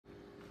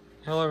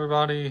Hello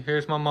everybody,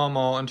 here's my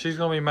Mamaw, and she's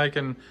going to be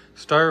making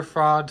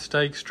stir-fried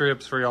steak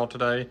strips for y'all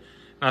today.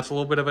 That's a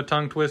little bit of a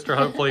tongue twister.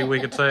 Hopefully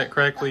we could say it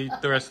correctly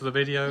the rest of the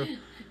video.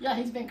 Yeah,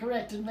 he's been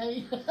correcting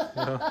me.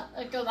 Yeah.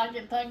 Because I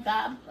get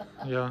tongue-tied.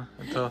 Yeah,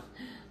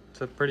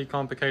 it's a pretty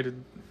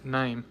complicated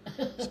name.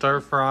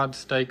 Stir-fried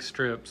steak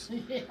strips.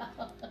 Yeah.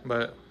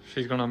 But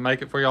she's going to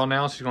make it for y'all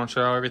now. She's going to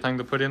show everything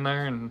to put in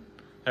there and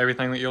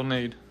everything that you'll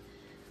need.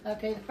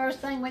 Okay, the first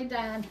thing we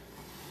done,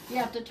 you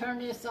have to turn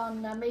this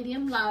on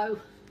medium-low.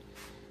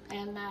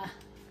 And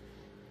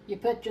you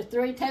put your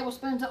 3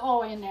 tablespoons of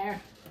oil in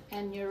there,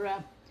 and your,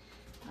 I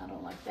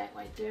don't like that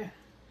right there.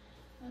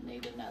 I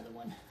need another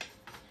one.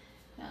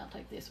 I'll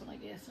take this one, I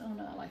guess. Oh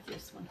no, I like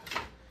this one.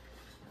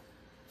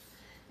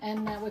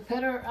 And we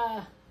put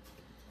our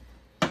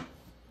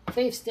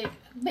beef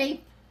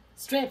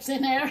strips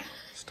in there.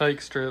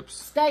 Steak strips.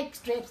 Steak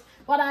strips.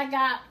 What I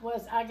got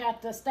was, I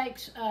got the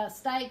steaks,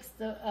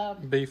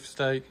 Beef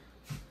steak.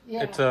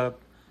 yeah.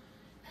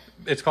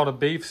 It's called a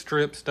beef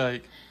strip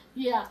steak.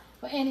 Yeah,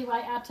 but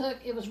anyway,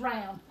 it was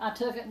round. I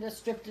took it and just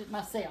stripped it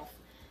myself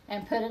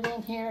and put it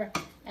in here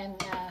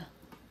and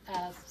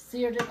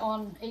seared it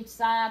on each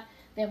side.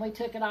 Then we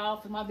took it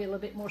off. It might be a little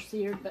bit more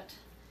seared, but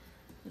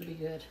it'll be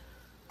good.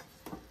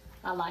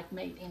 I like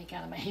meat, any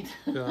kind of meat.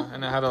 Yeah,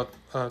 and it had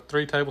a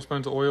 3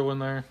 tablespoons of oil in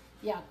there.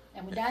 Yeah,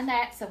 and we done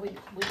that, so we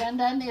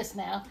done this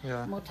now.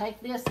 Yeah. And we'll take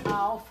this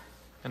off.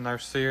 And they're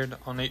seared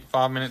on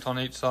 5 minutes on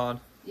each side.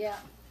 Yeah.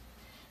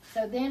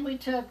 So then we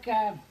took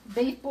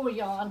beef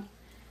bouillon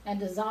and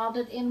dissolved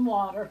it in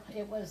water.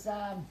 It was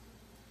how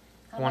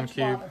 1 much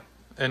cube water?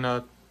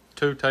 and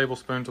 2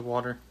 tablespoons of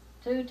water.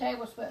 2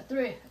 tablespoons,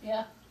 3,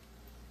 yeah.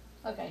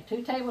 Okay,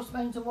 2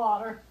 tablespoons of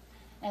water.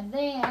 And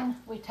then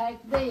we take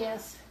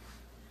this,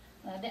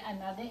 and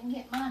I didn't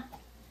get my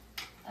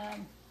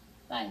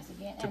things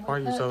again. Could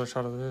probably use the other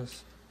side of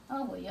this.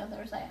 Oh, well, yeah,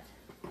 there's that.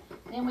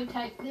 Then we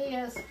take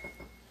this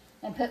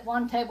and put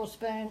 1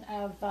 tablespoon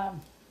of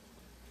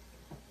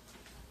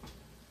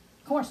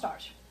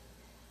cornstarch.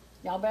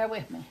 Y'all bear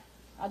with me.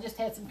 I just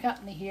had some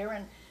company here,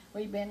 and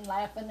we've been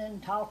laughing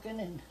and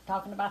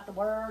talking about the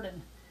word,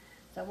 and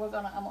so I'm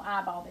gonna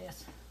eyeball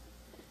this.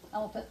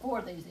 I'm gonna put 4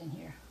 of these in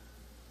here.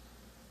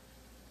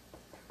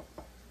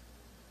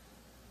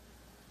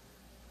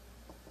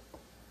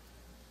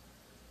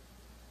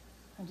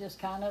 And just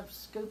kind of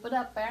scoop it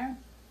up there,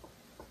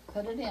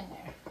 put it in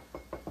there.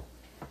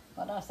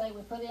 What I say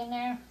we put in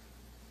there?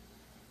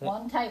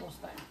 1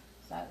 tablespoon.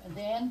 So, and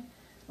then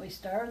we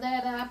stir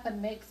that up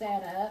and mix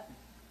that up.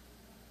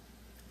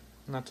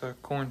 And that's a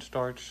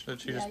cornstarch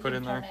that you just put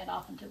in there. Turn that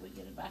off until we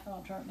get it back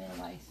on. Turn it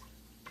anyways.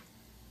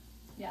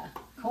 Yeah,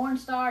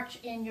 cornstarch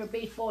in your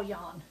beef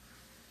bouillon.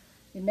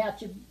 You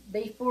melt your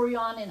beef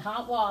bouillon in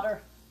hot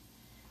water.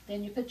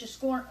 Then you put your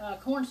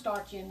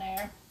cornstarch in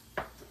there.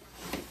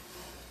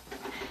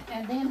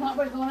 And then what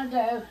we're going to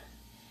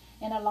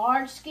do, in a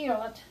large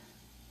skillet,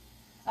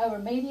 over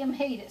medium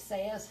heat it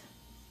says,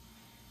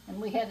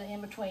 and we had it in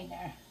between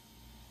there.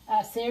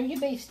 Sear your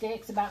beef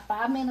sticks about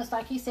 5 minutes,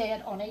 like he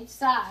said, on each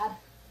side.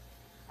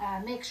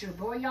 Mix your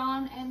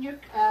bouillon and your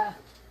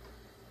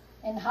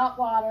in hot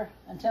water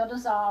until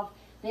dissolved.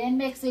 Then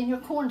mix in your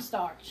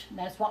cornstarch.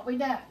 That's what we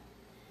done.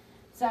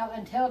 So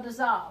until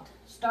dissolved.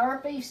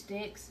 Stir beef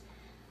sticks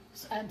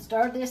and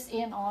stir this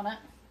in on it.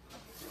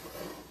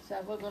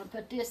 So we're going to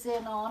put this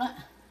in on it,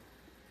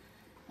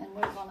 and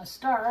we're going to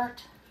stir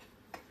it,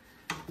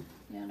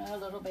 you know, a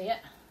little bit.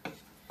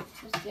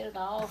 Just get it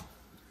all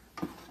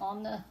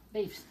on the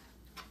beef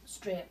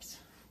strips.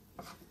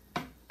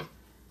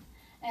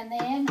 And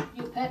then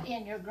you put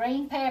in your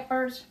green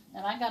peppers,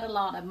 and I got a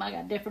lot of them. I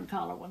got different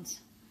color ones.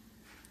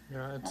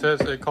 Yeah, it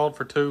says it called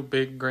for 2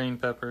 big green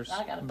peppers,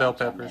 I got a bell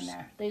bunch of them peppers. in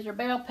there. These are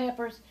bell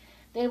peppers.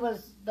 They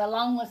was the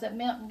long ones that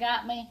Milton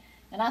got me,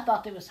 and I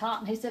thought they was hot,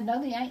 and he said,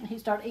 no, they ain't, and he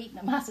started eating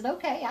them. I said,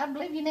 okay, I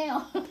believe you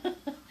now.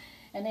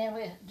 And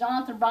then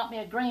Jonathan brought me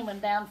a green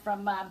one down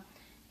from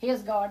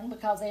his garden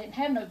because they didn't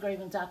have no green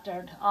ones out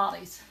there at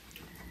Ollie's.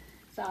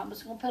 So I'm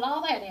just going to put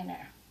all that in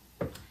there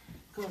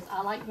because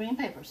I like green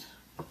peppers,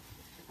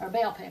 or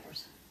bell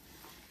peppers.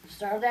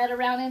 Stir that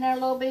around in there a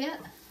little bit.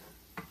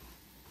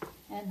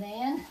 And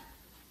then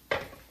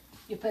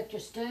you put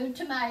your stewed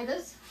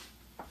tomatoes,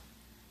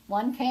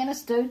 1 can of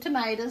stewed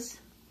tomatoes.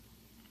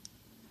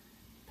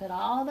 Put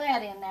all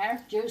that in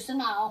there, juice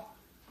and all.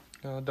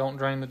 Don't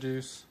drain the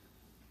juice.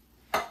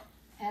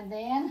 And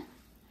then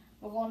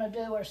we're going to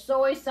do our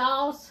soy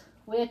sauce,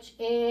 which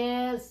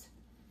is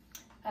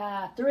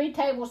 3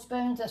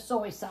 tablespoons of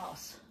soy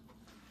sauce.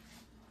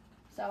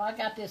 So I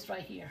got this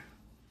right here.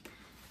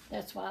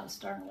 That's what I was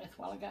stirring with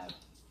a while ago.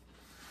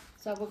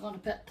 So we're going to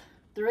put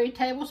 3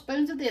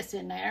 tablespoons of this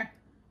in there.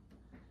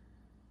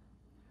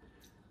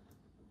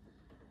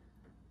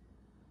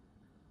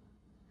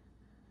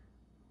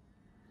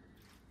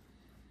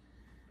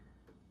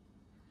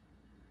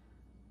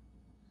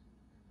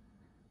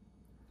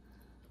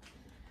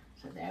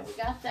 So there we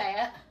got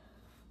that.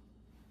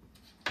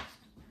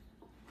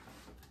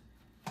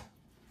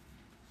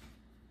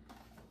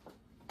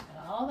 Put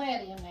all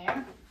that in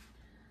there.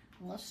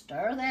 We'll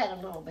stir that a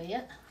little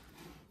bit.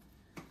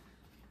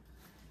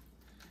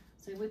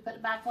 See, we put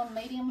it back on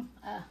medium,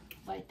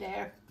 right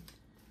there.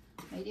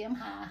 Medium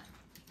high.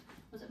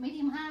 Was it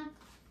medium high?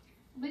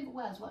 I believe it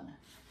was, wasn't it?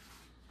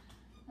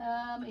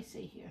 Let me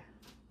see here.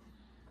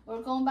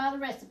 We're going by the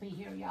recipe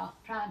here, y'all.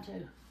 Trying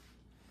to.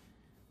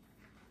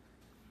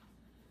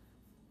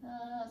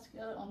 Let's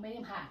go on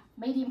medium high.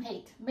 Medium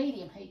heat.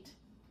 Medium heat.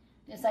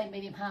 Didn't say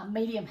medium high.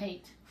 Medium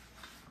heat.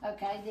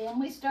 Okay, then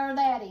we stir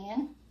that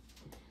in.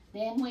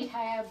 Then we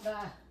have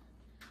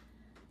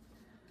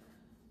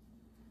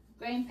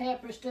green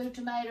pepper, stewed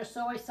tomato,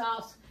 soy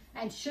sauce,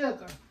 and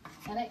sugar.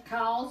 And it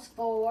calls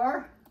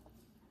for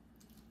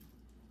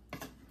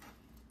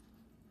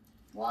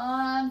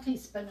 1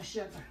 teaspoon of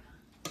sugar.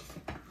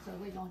 So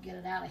we're going to get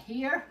it out of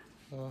here.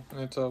 And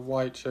it's a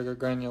white sugar,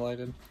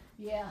 granulated.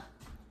 Yeah.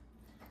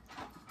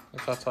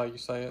 If that's how you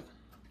say it.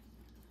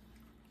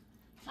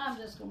 I'm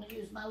just going to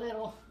use my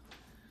little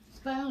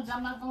spoons.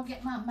 I'm not going to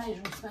get my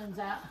measuring spoons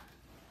out.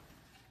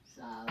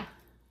 So,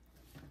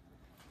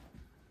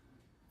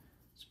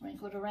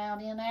 sprinkle it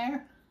around in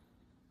there.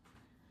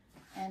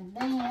 And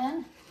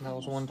then, that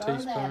was 1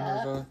 teaspoon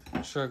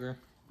of sugar.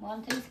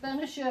 1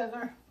 teaspoon of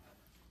sugar.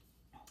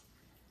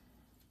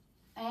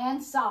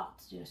 And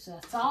salt. Just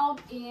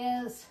salt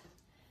is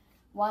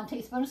 1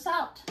 teaspoon of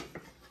salt.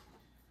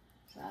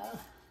 So,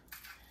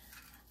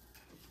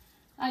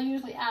 I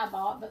usually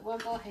eyeball it, but we'll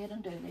go ahead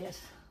and do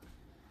this.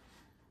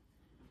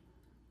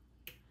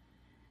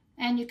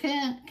 And you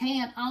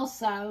can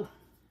also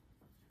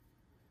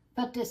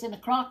put this in a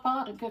crock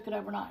pot and cook it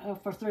overnight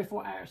for 3 or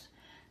 4 hours.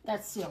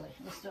 That's silly.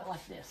 Let's do it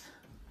like this.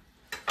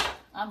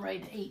 I'm ready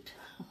to eat.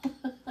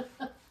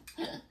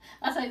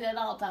 I say that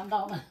all the time,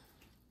 don't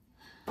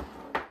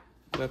I?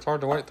 It's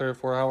hard to wait 3 or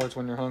 4 hours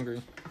when you're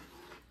hungry.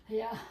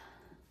 Yeah.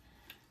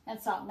 And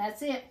salt, and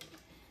that's it.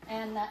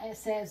 And it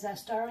says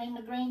stir in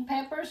the green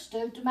peppers,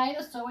 stewed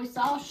tomatoes, soy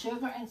sauce,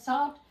 sugar, and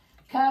salt.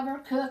 Cover,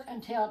 cook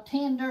until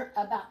tender,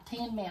 about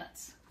 10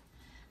 minutes.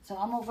 So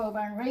I'm going to go over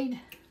and read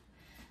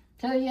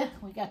to you.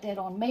 We got that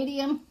on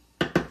medium.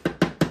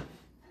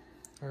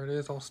 There it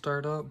is, all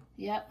stirred up.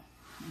 Yep.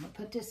 I'm going to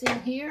put this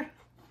in here.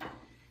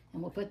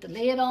 And we'll put the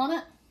lid on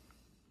it.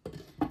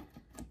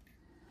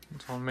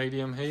 It's on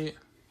medium heat.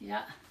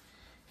 Yeah.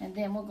 And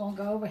then we're going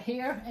to go over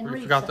here and read.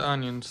 We forgot the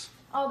onions.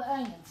 Oh, the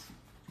onions.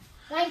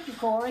 Thank you,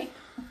 Corey.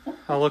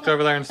 I looked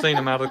over there and seen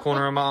them out of the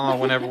corner of my eye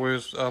whenever we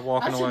was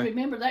walking I should away.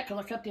 remember that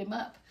because I cut them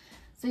up.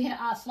 See,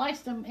 I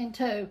sliced them in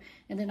 2,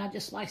 and then I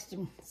just sliced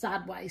them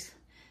sideways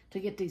to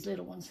get these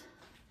little ones.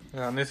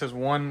 Yeah, and this is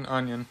 1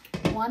 onion.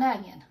 1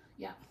 onion,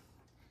 yeah.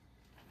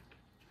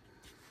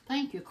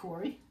 Thank you,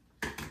 Corey.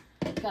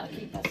 Got to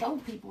keep us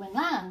old people in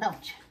line,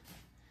 don't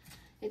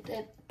you?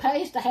 It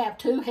pays to have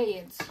 2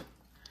 heads.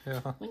 Yeah.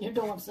 When you're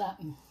doing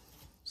something.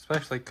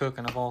 Especially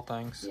cooking, of all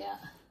things. Yeah.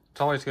 It's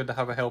always good to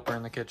have a helper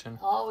in the kitchen.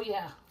 Oh,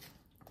 yeah.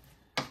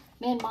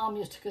 Me and Mom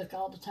used to cook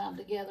all the time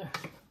together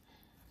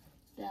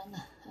down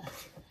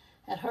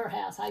at her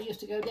house. I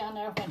used to go down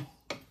there when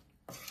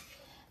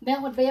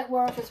Bent would be at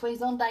work as we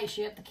was on day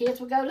shift. The kids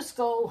would go to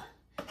school,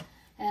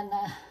 and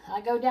I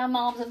go down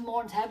Mom's in the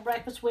mornings, have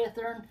breakfast with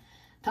her, and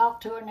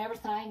talk to her and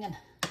everything. And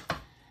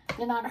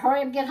then I'd hurry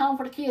up and get home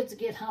for the kids to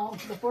get home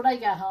before they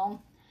got home.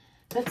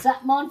 Put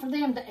something on for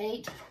them to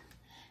eat,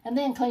 and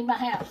then clean my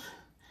house.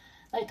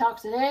 They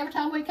talked that every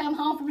time we come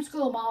home from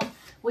school, Mom,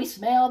 we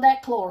smell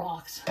that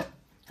Clorox,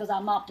 because I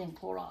mopped in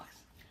Clorox.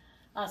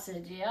 I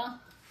said, yeah.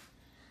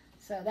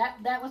 So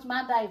that was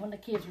my day when the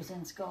kids was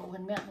in school,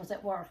 when Milton was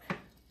at work.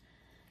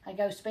 I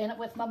go spend it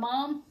with my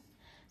mom.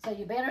 So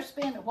you better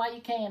spend it while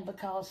you can,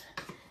 because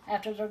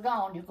after they're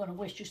gone, you're going to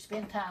wish you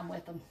spend time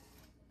with them.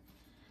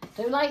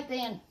 Too late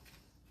then.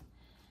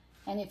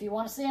 And if you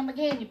want to see them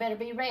again, you better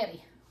be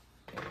ready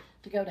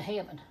to go to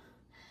heaven.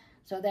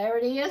 So there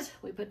it is.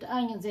 We put the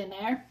onions in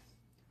there.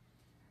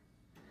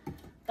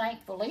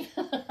 Thankfully.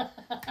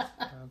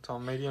 It's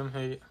on medium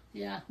heat.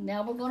 Yeah,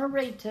 now we're going to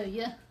read to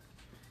you.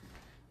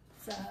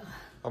 So,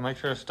 I'll make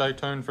sure to stay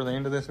tuned for the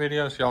end of this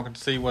video so y'all can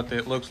see what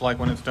it looks like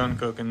when it's done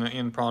cooking, the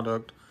end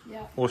product.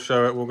 yeah. We'll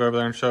show it. We'll go over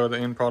there and show the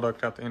end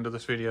product at the end of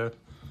this video.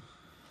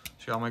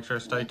 So y'all make sure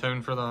to stay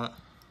tuned for that.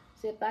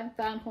 See if I can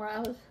find where I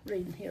was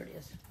reading. Here it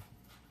is.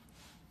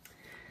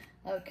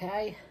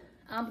 Okay,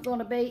 I'm going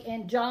to be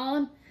in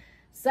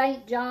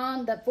St.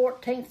 John, the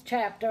 14th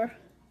chapter.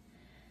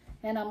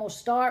 And I'm going to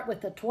start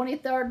with the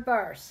 23rd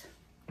verse.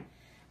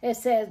 It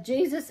says,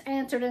 Jesus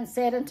answered and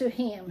said unto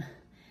him,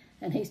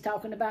 and he's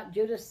talking about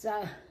Judas,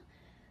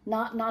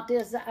 not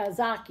this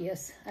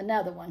Zacchaeus,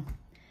 another one.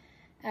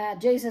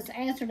 Jesus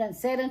answered and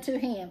said unto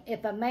him,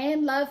 if a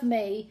man love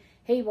me,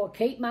 he will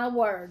keep my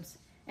words,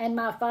 and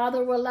my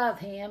Father will love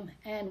him,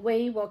 and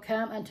we will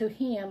come unto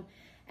him,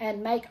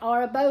 and make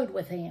our abode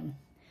with him.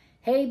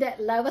 He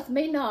that loveth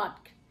me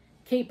not,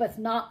 keepeth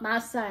not my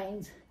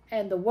sayings,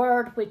 and the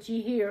word which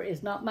ye hear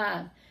is not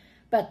mine,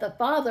 but the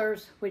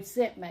Father's which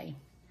sent me.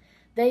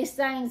 These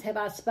things have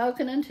I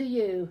spoken unto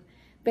you,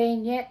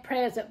 being yet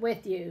present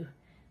with you.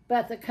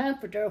 But the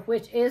Comforter,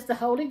 which is the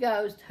Holy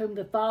Ghost, whom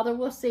the Father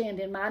will send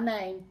in my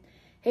name,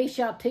 he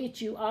shall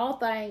teach you all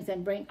things,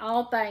 and bring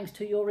all things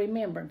to your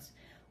remembrance,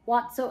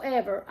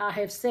 whatsoever I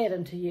have said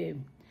unto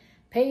you.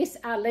 Peace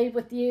I leave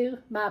with you,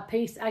 my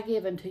peace I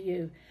give unto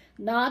you.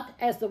 Not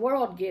as the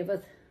world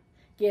giveth,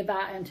 give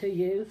I unto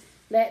you.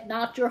 Let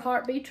not your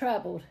heart be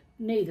troubled,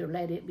 neither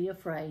let it be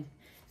afraid.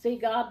 See,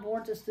 God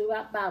warns us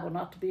throughout the Bible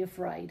not to be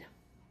afraid.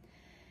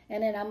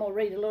 And then I'm going to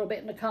read a little bit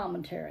in the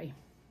commentary.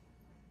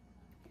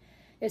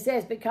 It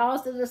says,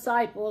 because the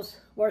disciples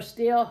were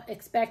still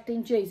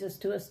expecting Jesus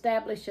to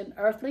establish an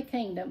earthly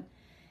kingdom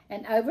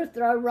and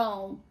overthrow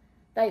Rome,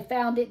 they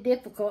found it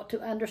difficult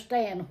to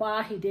understand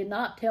why he did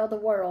not tell the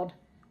world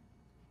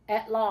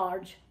at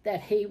large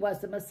that he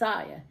was the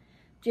Messiah.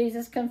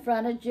 Jesus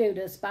confronted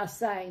Judas by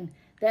saying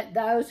that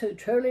those who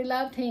truly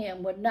loved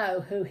him would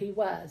know who he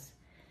was.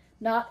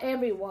 Not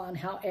everyone,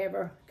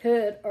 however,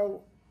 could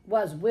or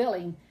was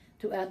willing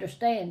to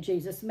understand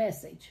Jesus'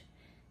 message.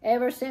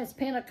 Ever since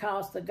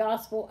Pentecost, the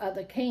gospel of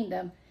the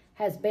kingdom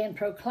has been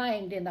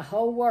proclaimed in the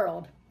whole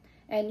world,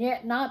 and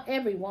yet not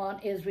everyone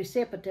is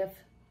receptive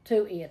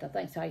to it. I think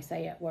that's how you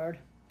say that word.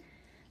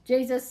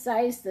 Jesus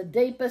says the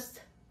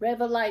deepest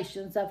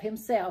revelations of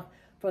himself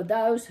for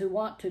those who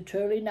want to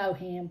truly know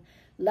him,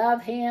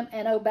 love him,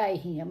 and obey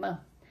him.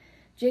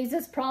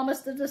 Jesus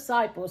promised the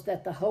disciples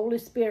that the Holy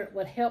Spirit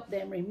would help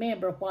them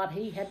remember what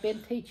he had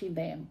been teaching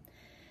them.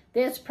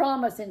 This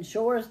promise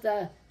ensures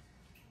the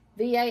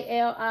validity, you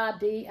know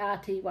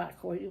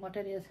what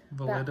that is?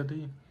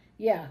 Validity?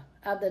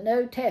 Of the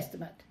New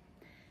Testament.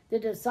 The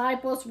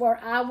disciples were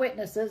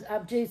eyewitnesses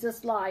of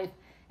Jesus' life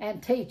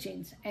and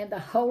teachings, and the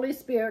Holy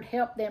Spirit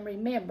helped them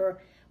remember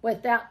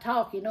without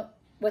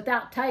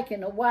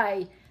taking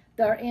away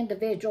their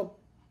individual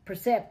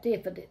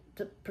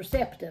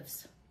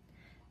perceptives.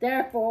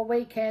 Therefore,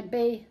 we can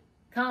be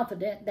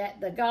confident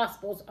that the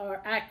Gospels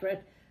are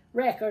accurate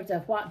records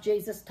of what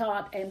Jesus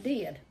taught and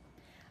did.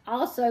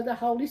 Also, the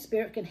Holy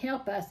Spirit can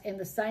help us in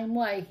the same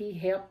way he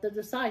helped the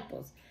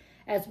disciples.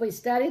 As we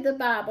study the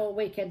Bible,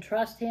 we can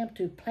trust him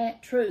to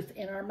plant truth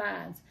in our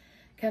minds,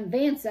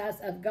 convince us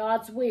of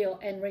God's will,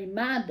 and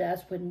remind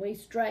us when we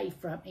stray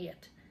from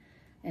it.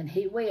 And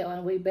he will,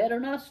 and we better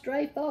not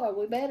stray far.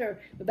 We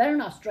better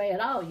not stray at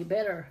all. You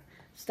better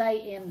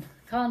stay in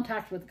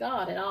contact with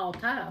God at all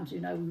times.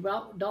 You know, we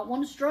don't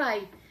want to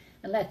stray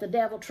and let the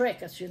devil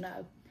trick us, you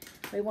know.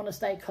 We want to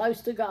stay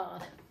close to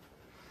God.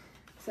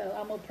 So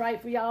I'm going to pray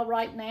for y'all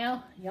right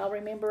now. Y'all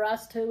remember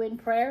us too in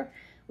prayer.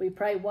 We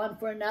pray one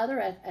for another,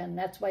 and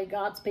that's the way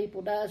God's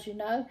people does, you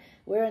know.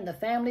 We're in the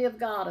family of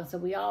God, and so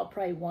we all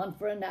pray one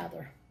for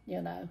another,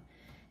 you know.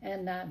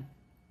 And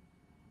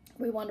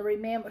we want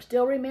to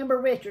still remember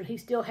Richard.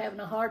 He's still having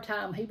a hard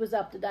time. He was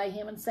up today,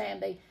 him and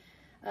Sandy,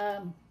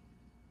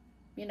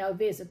 you know,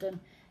 visiting.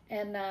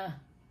 And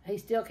he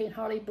still can't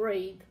hardly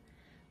breathe.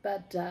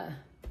 But,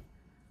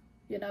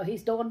 you know,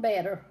 he's doing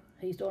better.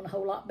 He's doing a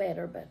whole lot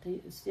better, but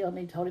he still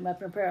needs to hold him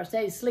up in prayer. I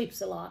say he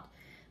sleeps a lot,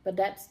 but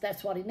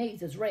that's what he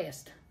needs is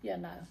rest, you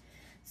know.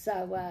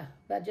 So,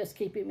 but just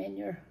keep him in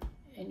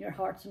your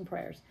hearts and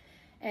prayers.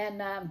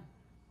 And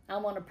I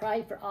want to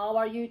pray for all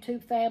our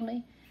YouTube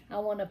family. I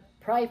want to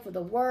pray for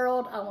the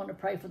world. I want to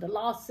pray for the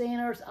lost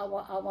sinners. I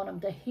want them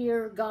to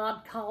hear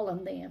God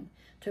calling them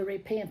to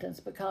repentance,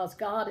 because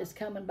God is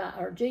coming back,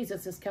 or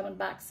Jesus is coming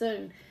back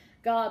soon.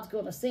 God's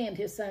going to send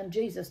his son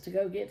Jesus to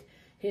go get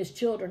his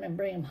children and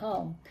bring them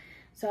home.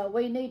 So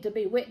we need to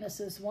be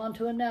witnesses one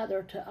to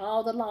another to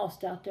all the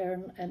lost out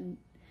there, and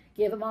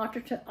give them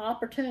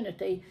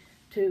opportunity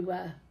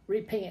to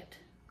repent.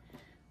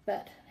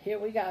 But here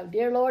we go.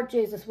 Dear Lord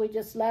Jesus, we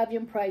just love you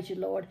and praise you,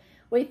 Lord.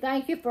 We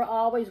thank you for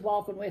always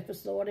walking with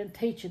us, Lord, and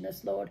teaching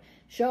us, Lord,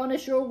 showing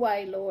us your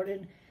way, Lord,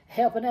 and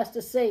helping us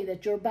to see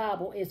that your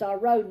Bible is our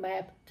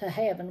roadmap to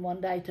heaven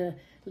one day, to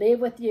live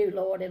with you,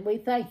 Lord. And we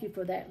thank you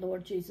for that,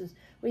 Lord Jesus.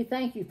 We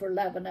thank you for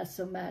loving us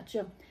so much.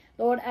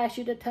 Lord, I ask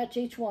you to touch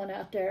each one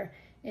out there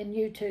in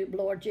YouTube,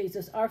 Lord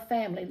Jesus, our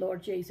family,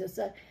 Lord Jesus,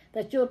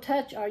 that you'll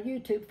touch our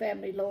YouTube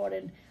family, Lord,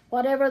 and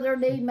whatever their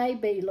need may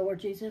be, Lord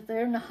Jesus. If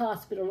they're in the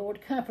hospital,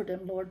 Lord, comfort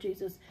them, Lord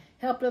Jesus.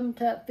 Help them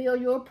to feel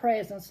your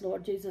presence,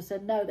 Lord Jesus,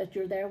 and know that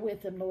you're there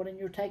with them, Lord, and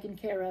you're taking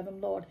care of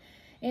them, Lord.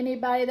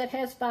 Anybody that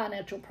has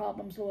financial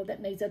problems, Lord,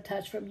 that needs a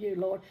touch from you,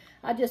 Lord,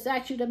 I just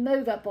ask you to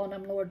move up on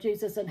them, Lord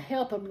Jesus, and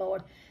help them,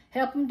 Lord.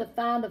 Help them to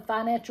find the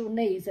financial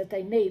needs that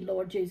they need,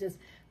 Lord Jesus.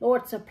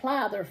 Lord,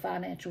 supply their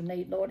financial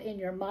need, Lord. In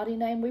your mighty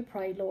name we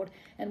pray, Lord.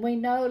 And we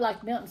know,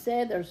 like Milton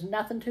said, there's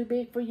nothing too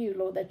big for you,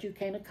 Lord, that you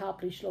can't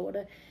accomplish,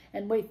 Lord.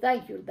 And we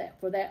thank you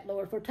for that,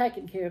 Lord, for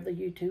taking care of the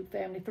YouTube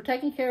family, for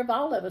taking care of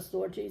all of us,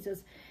 Lord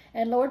Jesus.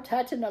 And, Lord,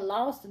 touching the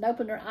lost and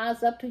opening their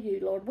eyes up to you,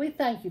 Lord. We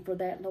thank you for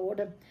that,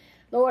 Lord.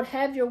 Lord,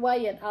 have your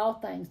way in all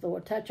things,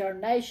 Lord. Touch our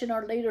nation,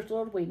 our leaders,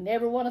 Lord. We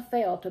never want to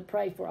fail to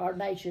pray for our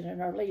nation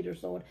and our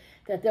leaders, Lord,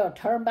 that they'll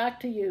turn back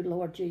to you,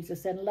 Lord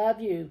Jesus, and love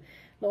you,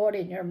 Lord,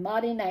 in your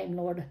mighty name,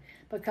 Lord,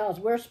 because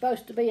we're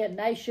supposed to be a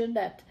nation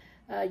that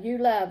you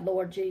love,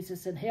 Lord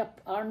Jesus, and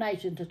help our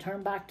nation to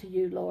turn back to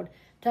you, Lord.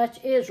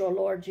 Touch Israel,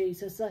 Lord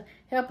Jesus.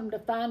 Help them to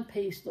find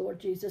peace, Lord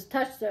Jesus.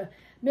 Touch the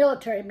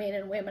military men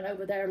and women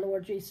over there,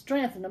 Lord Jesus.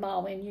 Strengthen them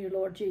all in you,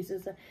 Lord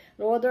Jesus.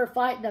 Lord, they're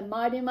fighting a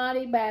mighty,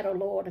 mighty battle,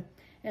 Lord.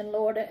 And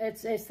Lord,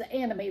 it's the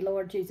enemy,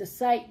 Lord Jesus,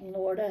 Satan,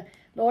 Lord.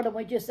 Lord, and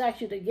we just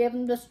ask you to give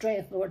him the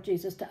strength, Lord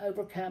Jesus, to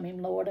overcome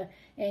him, Lord.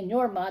 In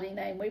your mighty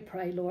name we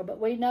pray, Lord. But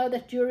we know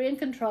that you're in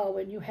control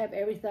and you have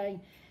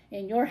everything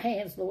in your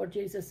hands, Lord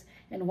Jesus.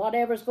 And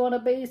whatever's going to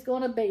be is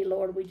going to be,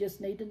 Lord. We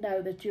just need to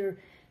know that you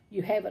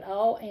have it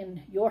all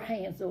in your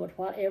hands, Lord,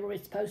 whatever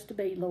it's supposed to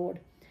be, Lord.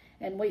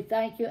 And we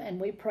thank you and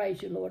we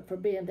praise you, Lord, for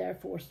being there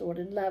for us, Lord,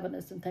 and loving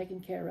us and taking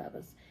care of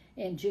us.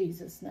 In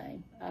Jesus'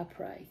 name, I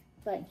pray.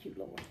 Thank you,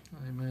 Lord.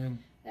 Amen.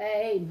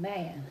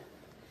 Amen.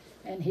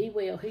 And he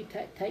will. He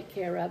take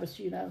care of us,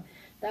 you know.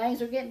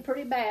 Things are getting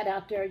pretty bad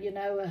out there, you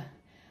know.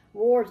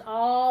 Wars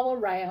all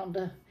around.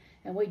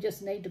 And we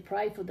just need to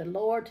pray for the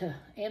Lord to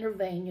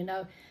intervene, you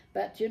know.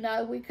 But, you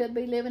know, we could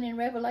be living in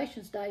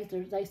Revelation's days.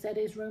 They said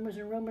there's rumors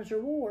and rumors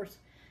of wars,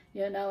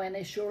 you know, and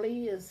it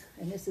surely is.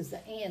 And this is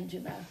the end, you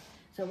know.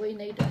 So we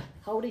need to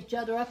hold each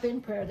other up in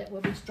prayer that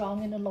we'll be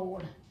strong in the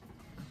Lord.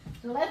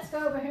 So let's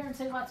go over here and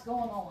see what's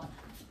going on.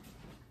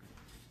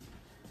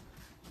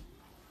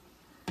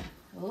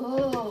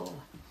 Oh.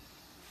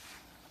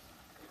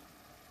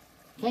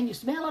 Can you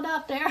smell it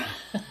out there?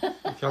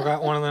 If y'all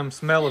got one of them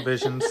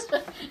smell-o-visions.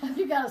 Have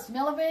you got a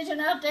smell-o-vision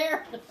out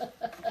there?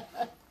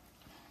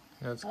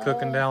 Yeah, it's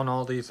cooking down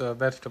all these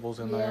vegetables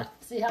in there.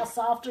 See how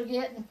soft they're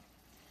getting?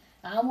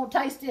 I'm going to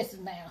taste this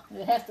now.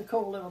 It has to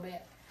cool a little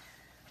bit.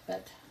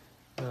 But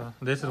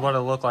this is what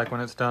it'll look like when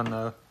it's done,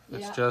 though.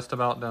 It's just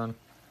about done.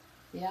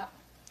 Yeah,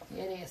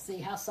 it is. See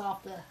how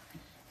soft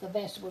the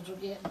vegetables are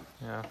getting.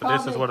 Yeah, but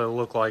this is what it'll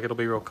look like. It'll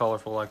be real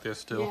colorful like this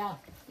still.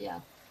 Yeah.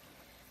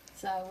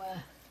 So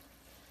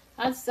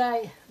I'd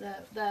say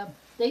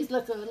these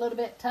look a little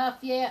bit tough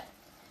yet.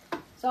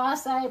 So I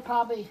say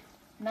probably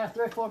another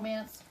 3 or 4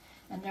 minutes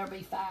and they'll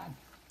be fine.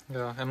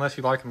 Yeah, unless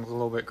you like them a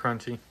little bit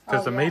crunchy.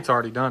 Because the meat's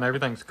already done.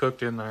 Everything's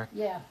cooked in there.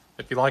 Yeah.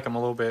 If you like them a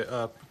little bit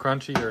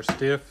crunchy or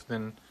stiff,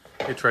 then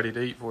it's ready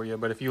to eat for you.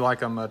 But if you like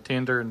them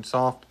tender and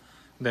soft,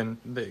 then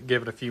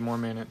give it a few more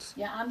minutes.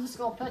 Yeah, I'm just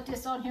going to put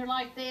this on here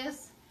like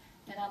this,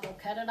 and I'm going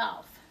to cut it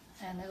off.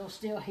 And it'll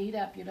still heat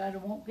up, you know.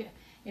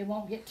 It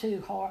won't get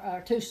too hard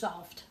or too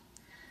soft,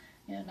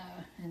 you know.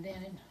 And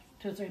then in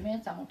 2 or 3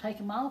 minutes, I'm going to take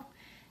them off,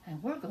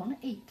 and we're going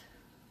to eat.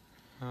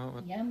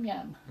 Yum,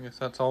 yum. I guess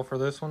that's all for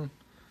this one.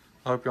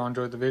 I hope y'all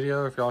enjoyed the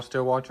video. If y'all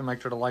still watching,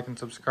 make sure to like and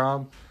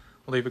subscribe.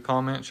 Leave a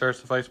comment. Share us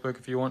to Facebook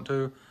if you want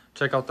to.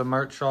 Check out the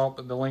merch shop.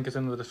 The link is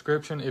in the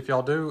description. If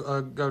y'all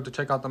do go to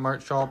check out the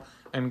merch shop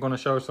and going to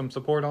show some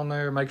support on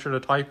there, make sure to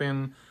type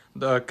in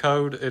the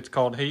code. It's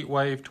called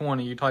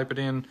HeatWave20. You type it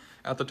in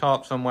at the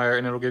top somewhere,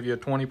 and it'll give you a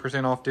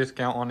 20% off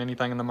discount on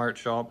anything in the merch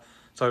shop.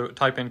 So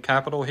type in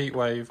capital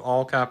HeatWave,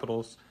 all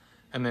capitals,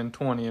 and then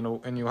 20,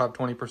 and you'll have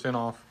 20%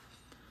 off.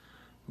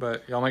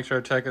 But y'all make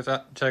sure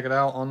to check it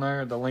out on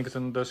there. The link is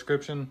in the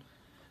description.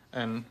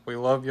 And we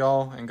love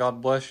y'all, and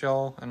God bless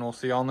y'all, and we'll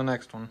see y'all on the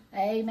next one.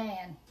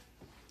 Amen.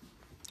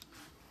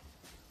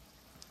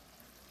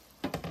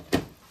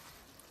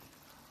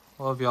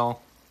 Love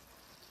y'all.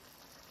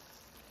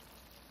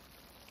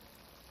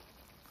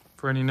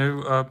 For any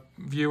new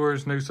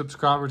viewers, new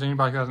subscribers,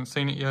 anybody who hasn't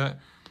seen it yet,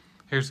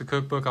 here's the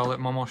cookbook. I'll let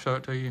Mama show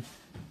it to you.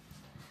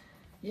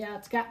 Yeah,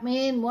 it's got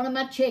me and one of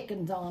my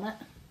chickens on it.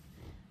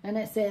 And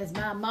it says,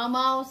 my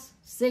Mamaw's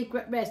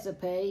secret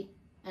recipe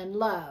and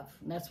love.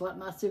 And that's what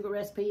my secret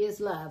recipe is,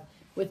 love.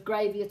 With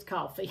gravy, it's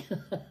coffee.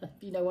 If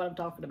you know what I'm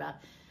talking about.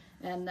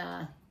 And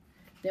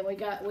then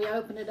we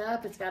open it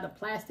up. It's got a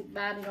plastic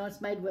binding on it. It's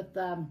made with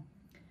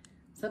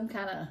some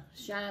kind of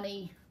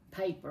shiny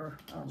paper.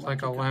 It's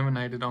like a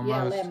laminated almost.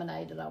 Yeah,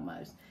 laminated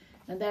almost.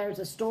 And there's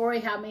a story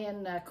how me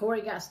and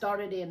Corey got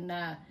started in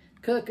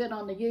cooking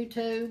on the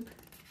YouTube.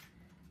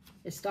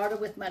 It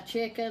started with my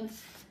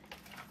chickens.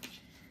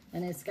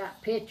 And it's got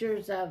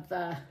pictures of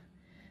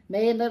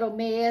me and little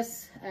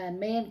Miss and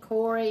me and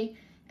Corey.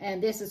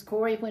 And this is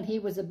Corey when he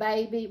was a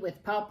baby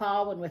with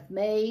Pawpaw and with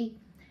me.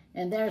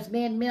 And there's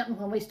me and Milton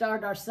when we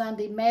started our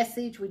Sunday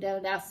message. We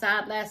done it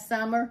outside last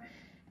summer.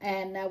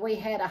 And we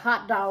had a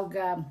hot dog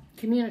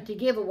community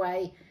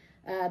giveaway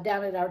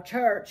down at our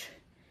church.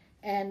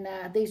 And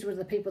these were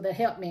the people that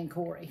helped me and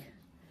Corey.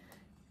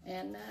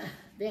 And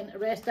then the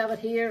rest of it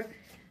here,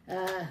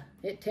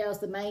 it tells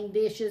the main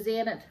dishes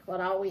in it,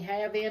 what all we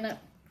have in it.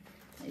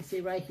 You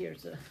see right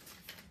here's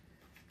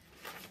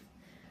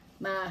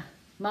my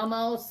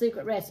Mamaw's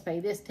secret recipe.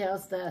 This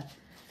tells the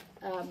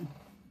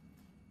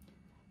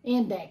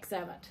index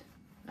of it.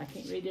 I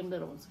can't read them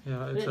little ones.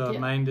 Yeah, it's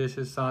main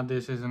dishes, side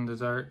dishes, and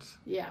desserts.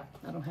 Yeah,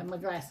 I don't have my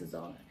glasses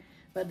on it.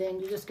 But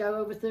then you just go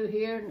over through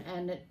here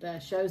and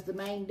it shows the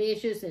main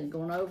dishes, and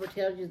going over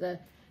tells you the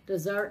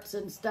desserts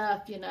and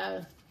stuff, you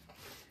know.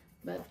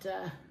 But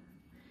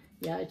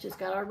yeah, it's just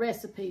got our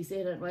recipes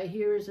in it. Right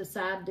here is a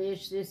side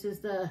dish. This is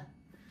the,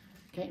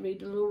 can't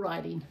read the little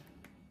writing.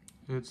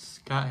 It's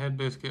cat head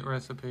biscuit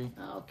recipe.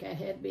 Oh, cat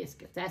head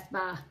biscuits. That's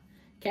my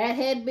cat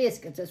head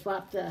biscuits. That's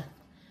what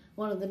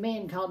one of the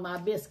men called my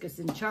biscuits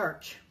in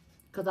church,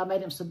 because I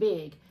made them so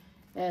big.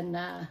 And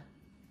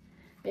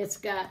it's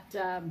got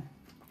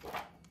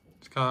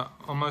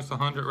almost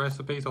 100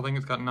 recipes. I think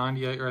it's got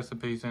 98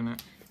 recipes in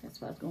it. That's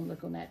why I was going to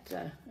look on that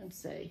and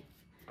see.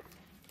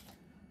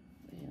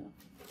 Yeah.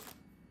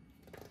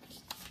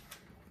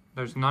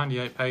 There's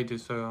 98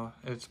 pages, so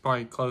it's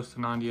probably close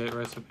to 98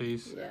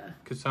 recipes. Yeah.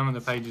 Because some of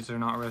the pages are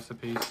not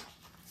recipes.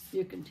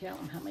 You can tell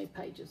them how many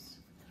pages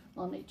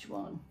on each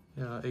one.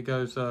 Yeah, it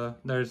goes,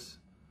 there's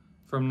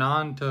from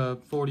 9 to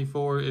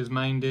 44 is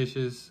main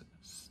dishes,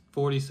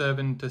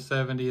 47 to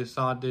 70 is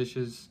side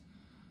dishes,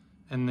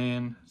 and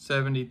then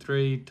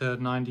 73 to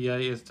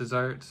 98 is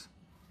desserts.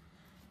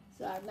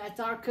 So that's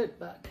our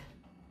cookbook.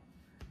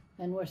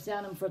 And we're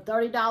selling them for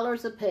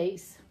 $30 a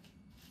piece.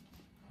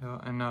 Yeah,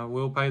 and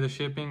we'll pay the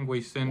shipping.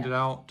 We send it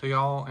out to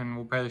y'all, and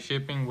we'll pay the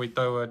shipping. We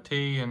throw a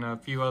tea and a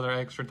few other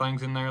extra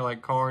things in there,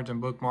 like cards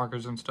and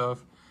bookmarkers and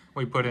stuff.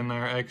 We put in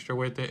there extra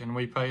with it, and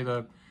we pay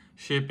the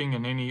shipping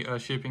and any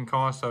shipping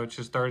costs. So it's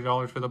just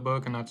 $30 for the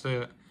book, and that's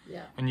it.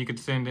 Yeah. And you could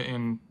send it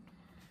in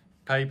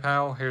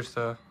PayPal. Here's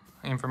the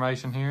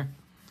information here.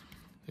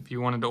 If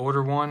you wanted to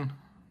order one,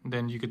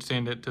 then you could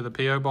send it to the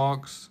P.O.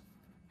 box.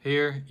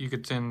 Here, you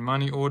could send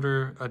money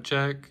order, a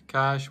check,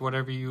 cash,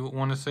 whatever you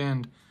want to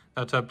send.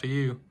 That's up to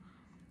you.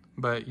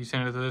 But you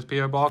send it to this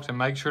P.O. box, and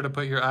make sure to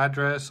put your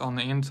address on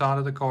the inside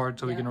of the card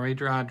so we can read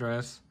your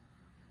address.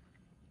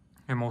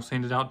 And we'll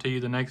send it out to you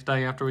the next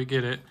day after we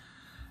get it.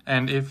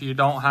 And if you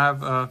don't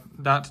have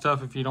that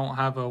stuff, if you don't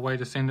have a way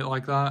to send it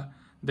like that,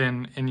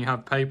 then, and you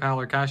have PayPal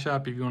or Cash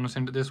App, if you want to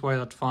send it this way,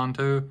 that's fine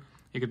too.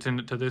 You could send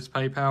it to this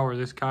PayPal or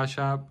this Cash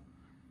App.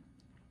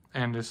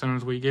 And as soon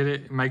as we get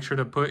it, make sure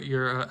to put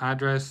your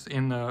address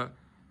in the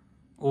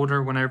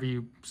order. Whenever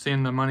you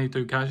send the money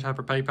through Cash App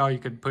or PayPal, you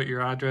could put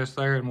your address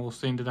there, and we'll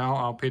send it out.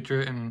 I'll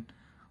picture it, and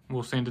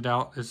we'll send it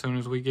out as soon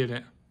as we get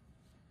it.